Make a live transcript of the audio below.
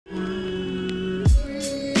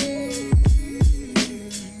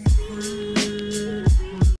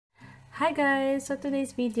Hi guys, so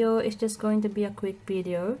today's video is just going to be a quick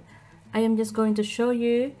video. I am just going to show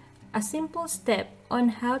you a simple step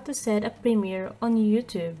on how to set a premiere on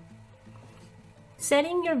YouTube.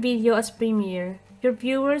 Setting your video as premiere, your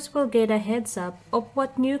viewers will get a heads up of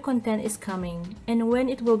what new content is coming and when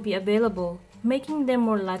it will be available, making them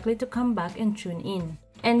more likely to come back and tune in.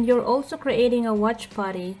 And you're also creating a watch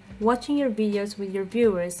party, watching your videos with your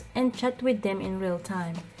viewers and chat with them in real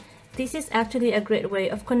time. This is actually a great way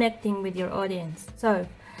of connecting with your audience. So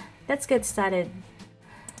let's get started.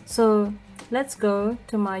 So let's go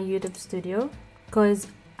to my YouTube studio because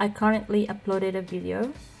I currently uploaded a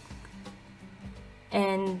video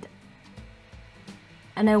and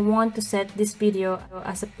I want to set this video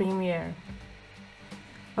as a premiere.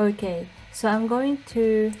 Okay, so I'm going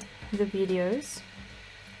to the videos.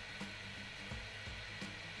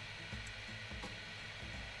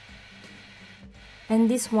 And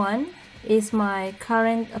this one is my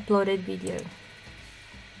current uploaded video.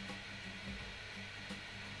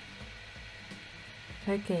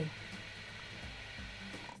 Okay.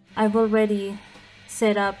 I've already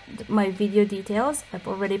set up my video details. I've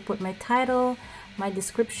already put my title, my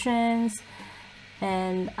descriptions,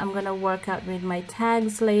 and I'm gonna work out with my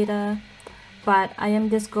tags later. But I am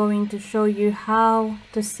just going to show you how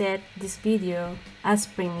to set this video as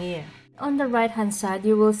premiere. On the right hand side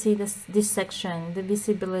you will see this section, the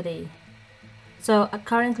visibility. So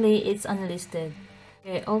currently it's unlisted.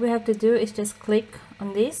 Okay, all we have to do is just click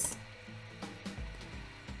on this.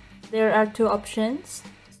 There are two options,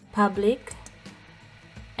 public,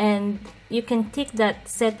 and you can tick that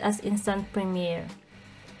set as instant premiere.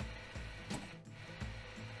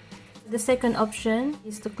 The second option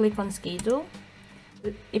is to click on schedule.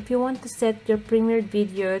 If you want to set your premiered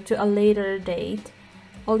video to a later date,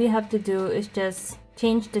 all you have to do is just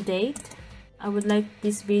change the date. I would like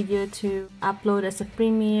this video to upload as a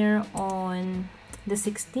premiere on the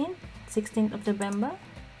 16th of November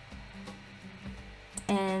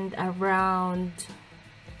and around,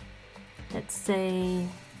 let's say,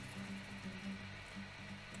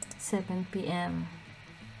 7 p.m.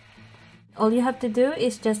 All you have to do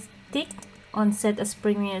is just tick on set as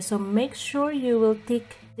premiere. So make sure you will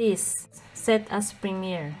tick this set as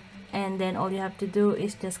premiere. And then all you have to do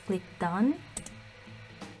is just click done.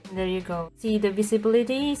 There you go. See the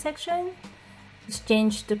visibility section? It's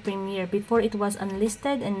changed to premiere. Before it was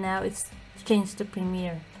unlisted and now it's changed to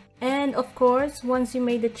premiere. And of course, once you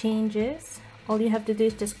made the changes, all you have to do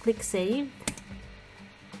is just click save.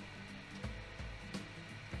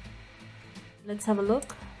 Let's have a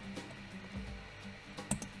look.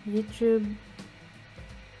 YouTube.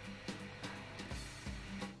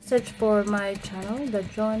 Search for my channel, the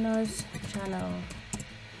Johnos channel.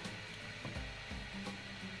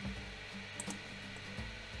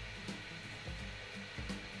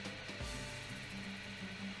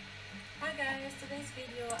 Hi guys, today's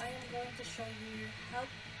video I am going to show you how.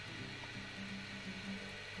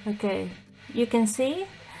 Okay, you can see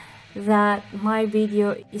that my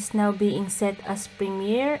video is now being set as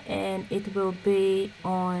premiere and it will be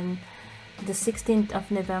on the 16th of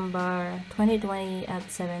November 2020 at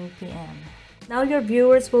 7 p.m. Now your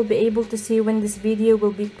viewers will be able to see when this video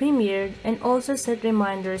will be premiered and also set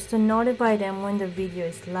reminders to notify them when the video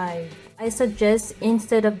is live. I suggest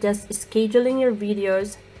instead of just scheduling your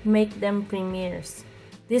videos, make them premieres.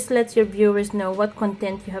 This lets your viewers know what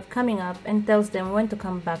content you have coming up and tells them when to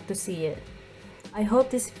come back to see it. I hope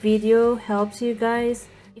this video helps you guys.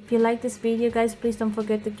 If you like this video guys, please don't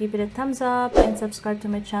forget to give it a thumbs up and subscribe to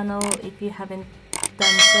my channel if you haven't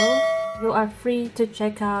done so. You are free to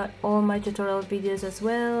check out all my tutorial videos as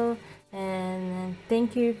well. And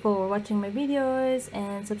thank you for watching my videos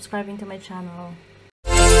and subscribing to my channel.